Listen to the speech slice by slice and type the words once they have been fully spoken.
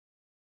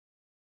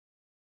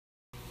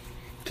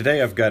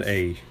Today I've got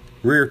a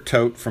rear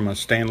tote from a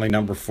Stanley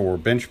number 4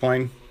 bench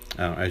plane.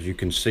 As you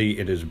can see,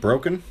 it is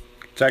broken.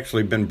 It's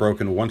actually been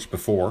broken once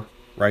before,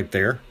 right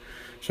there.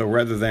 So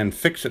rather than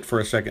fix it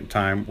for a second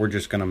time, we're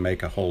just going to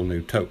make a whole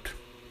new tote.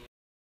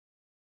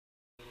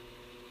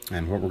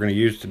 And what we're going to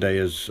use today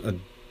is a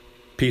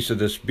piece of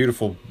this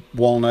beautiful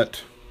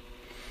walnut.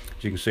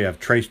 As you can see, I've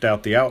traced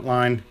out the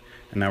outline,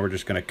 and now we're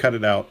just going to cut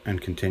it out and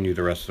continue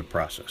the rest of the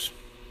process.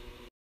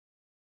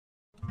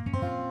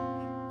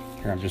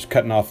 Here I'm just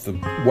cutting off the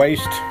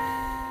waste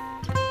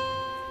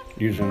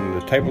using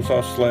the table saw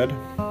sled.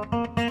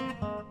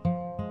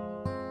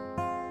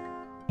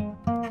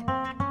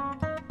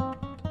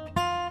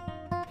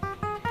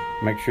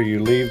 Make sure you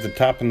leave the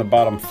top and the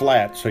bottom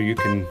flat so you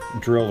can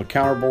drill the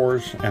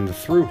counterbores and the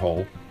through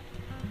hole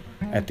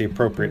at the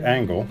appropriate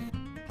angle.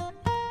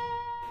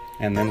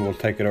 And then we'll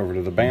take it over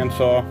to the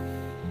bandsaw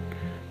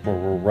where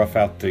we'll rough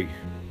out the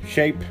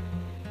shape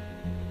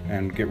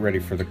and get ready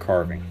for the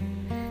carving.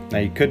 Now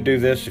you could do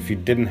this if you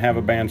didn't have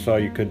a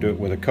bandsaw. You could do it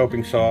with a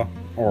coping saw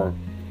or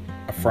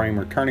a frame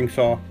or turning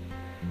saw,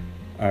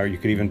 or you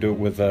could even do it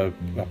with a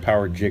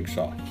powered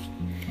jigsaw.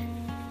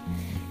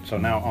 So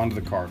now on to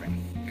the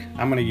carving.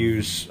 I'm going to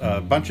use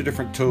a bunch of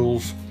different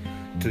tools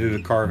to do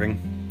the carving.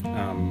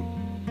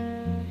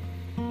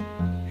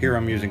 Here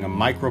I'm using a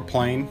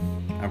microplane.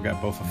 I've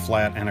got both a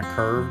flat and a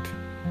curved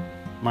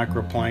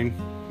microplane.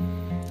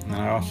 And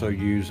I also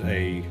use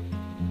a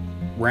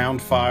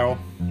round file,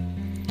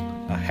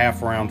 a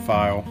half round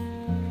file,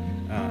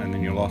 and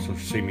then you'll also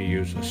see me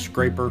use a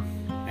scraper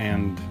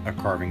and a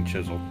carving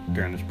chisel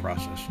during this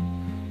process.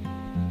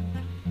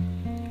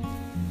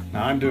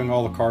 Now I'm doing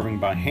all the carving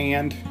by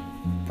hand.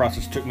 The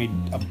process took me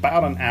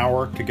about an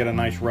hour to get a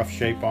nice rough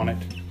shape on it,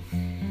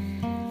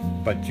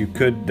 but you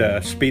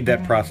could speed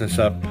that process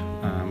up.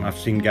 I've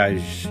seen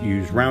guys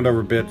use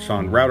roundover bits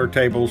on router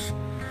tables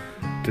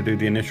to do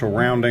the initial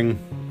rounding,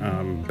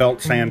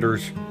 belt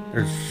sanders.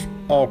 There's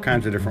all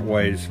kinds of different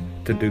ways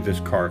to do this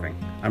carving.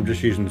 I'm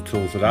just using the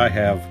tools that I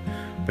have,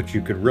 but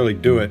you could really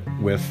do it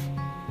with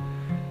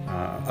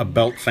a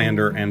belt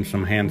sander and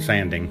some hand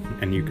sanding,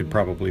 and you could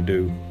probably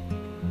do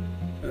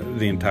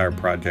the entire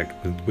project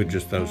with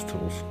just those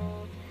tools.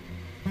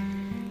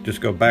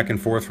 Just go back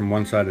and forth from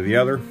one side to the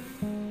other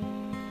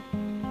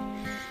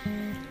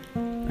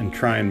and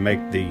try and make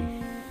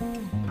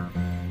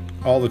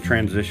all the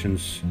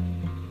transitions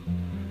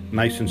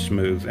nice and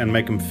smooth and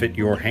make them fit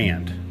your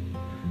hand.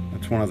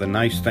 That's one of the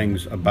nice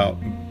things about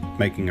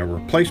making a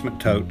replacement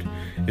tote,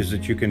 is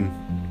that you can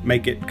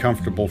make it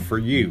comfortable for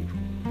you.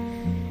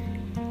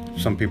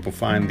 Some people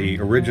find the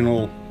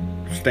original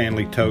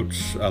Stanley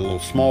totes a little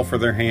small for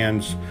their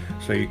hands,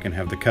 so you can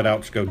have the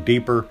cutouts go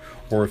deeper,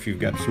 or if you've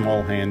got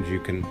small hands, you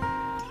can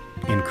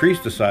increase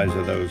the size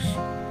of those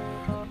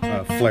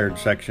flared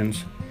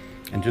sections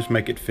and just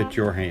make it fit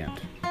your hand.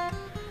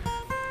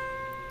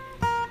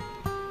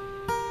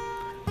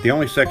 The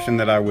only section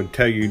that I would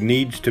tell you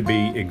needs to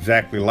be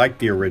exactly like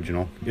the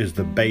original is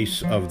the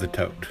base of the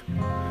tote.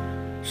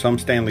 Some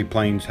Stanley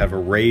planes have a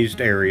raised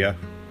area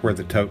where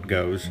the tote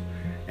goes,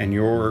 and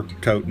your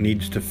tote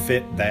needs to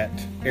fit that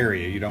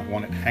area. You don't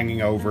want it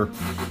hanging over,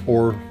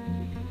 or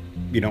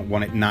you don't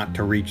want it not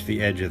to reach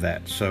the edge of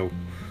that. So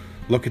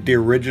look at the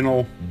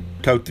original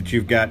tote that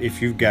you've got,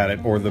 if you've got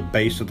it, or the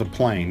base of the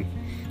plane,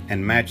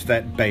 and match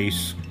that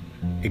base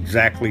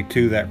exactly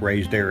to that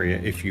raised area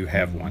if you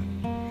have one.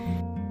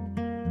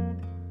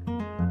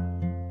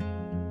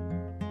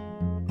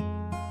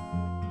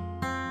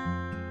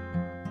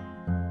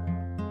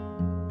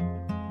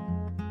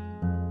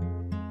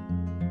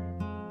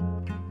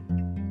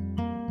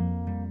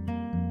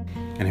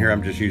 And here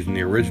I'm just using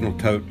the original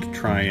tote to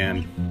try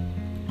and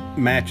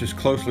match as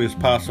closely as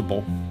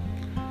possible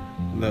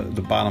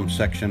the bottom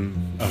section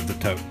of the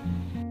tote.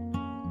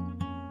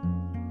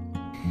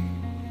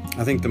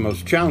 I think the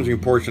most challenging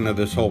portion of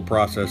this whole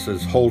process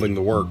is holding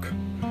the work.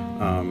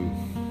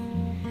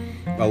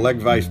 A leg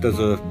vise does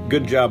a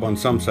good job on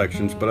some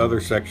sections, but other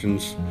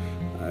sections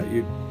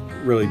you're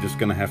really just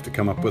going to have to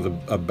come up with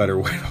a better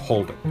way to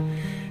hold it.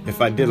 If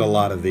I did a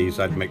lot of these,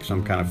 I'd make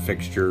some kind of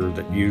fixture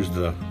that used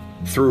the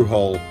through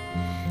hole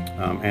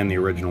and the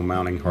original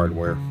mounting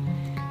hardware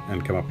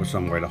and come up with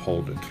some way to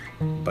hold it.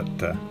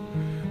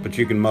 But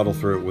you can muddle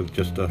through it with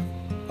just a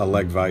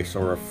leg vise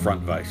or a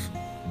front vise.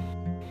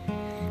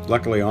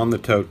 Luckily on the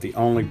tote, the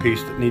only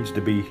piece that needs to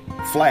be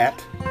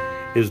flat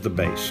is the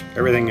base.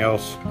 Everything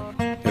else,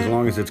 as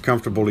long as it's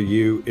comfortable to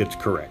you, it's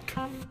correct.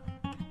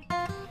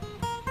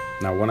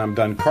 Now when I'm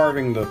done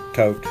carving the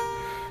tote,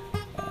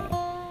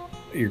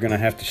 you're going to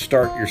have to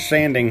start your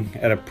sanding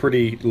at a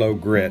pretty low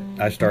grit.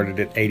 I started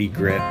at 80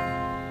 grit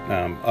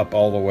up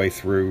all the way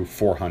through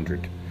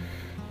 400.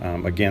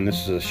 Again,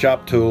 this is a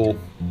shop tool,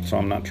 so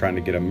I'm not trying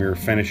to get a mirror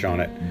finish on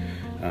it,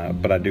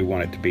 but I do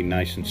want it to be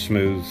nice and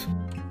smooth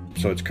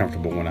so it's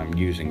comfortable when I'm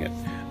using it.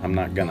 I'm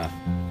not going to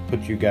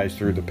put you guys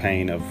through the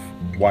pain of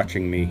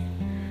watching me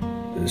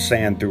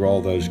sand through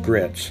all those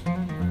grits,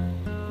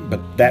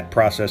 but that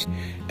process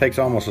takes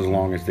almost as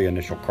long as the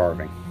initial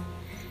carving.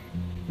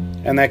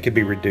 And that could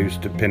be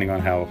reduced depending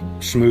on how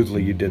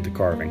smoothly you did the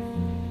carving.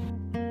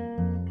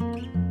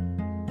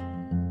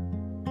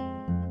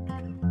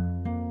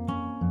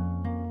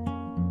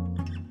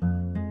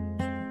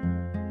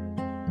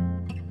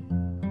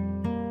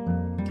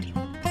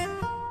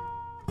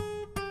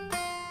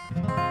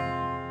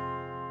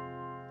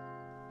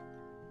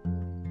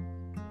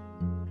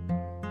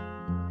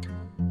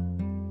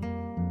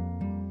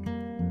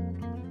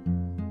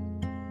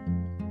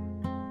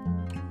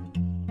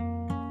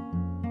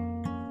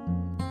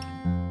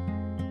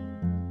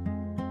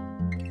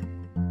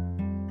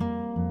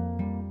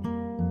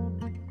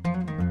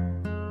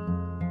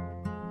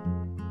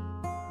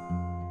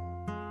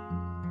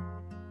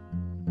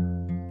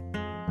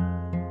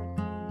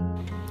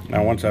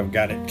 Now once I've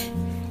got it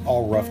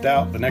all roughed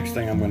out, the next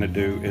thing I'm going to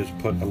do is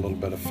put a little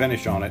bit of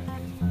finish on it.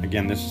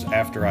 Again, this is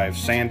after I've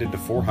sanded to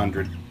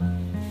 400.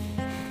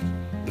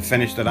 The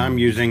finish that I'm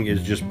using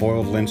is just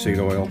boiled linseed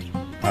oil.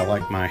 I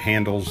like my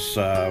handles,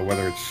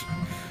 whether it's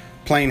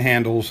plain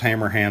handles,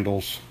 hammer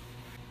handles.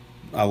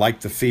 I like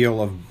the feel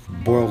of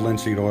boiled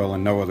linseed oil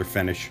and no other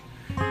finish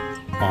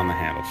on the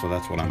handle, so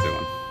that's what I'm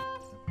doing.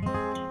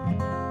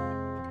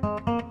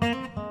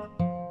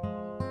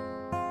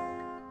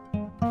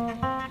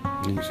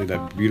 You can see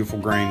that beautiful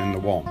grain in the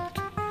walnut.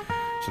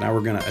 So now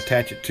we're going to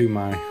attach it to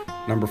my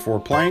number 4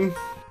 plane.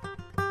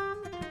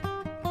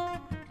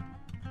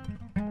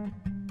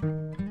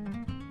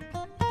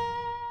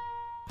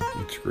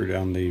 And screw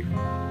down the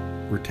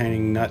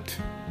retaining nut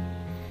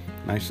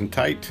nice and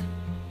tight.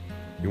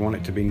 You want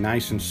it to be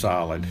nice and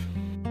solid.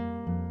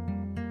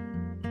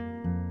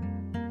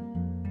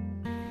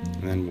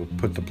 And then we'll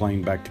put the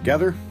plane back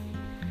together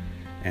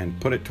and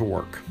put it to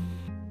work.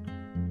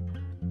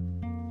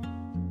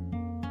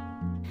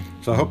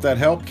 So I hope that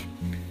helped,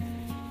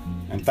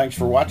 and thanks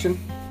for watching,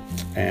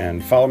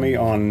 and follow me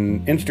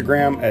on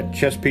Instagram at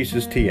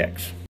ChessPiecesTX.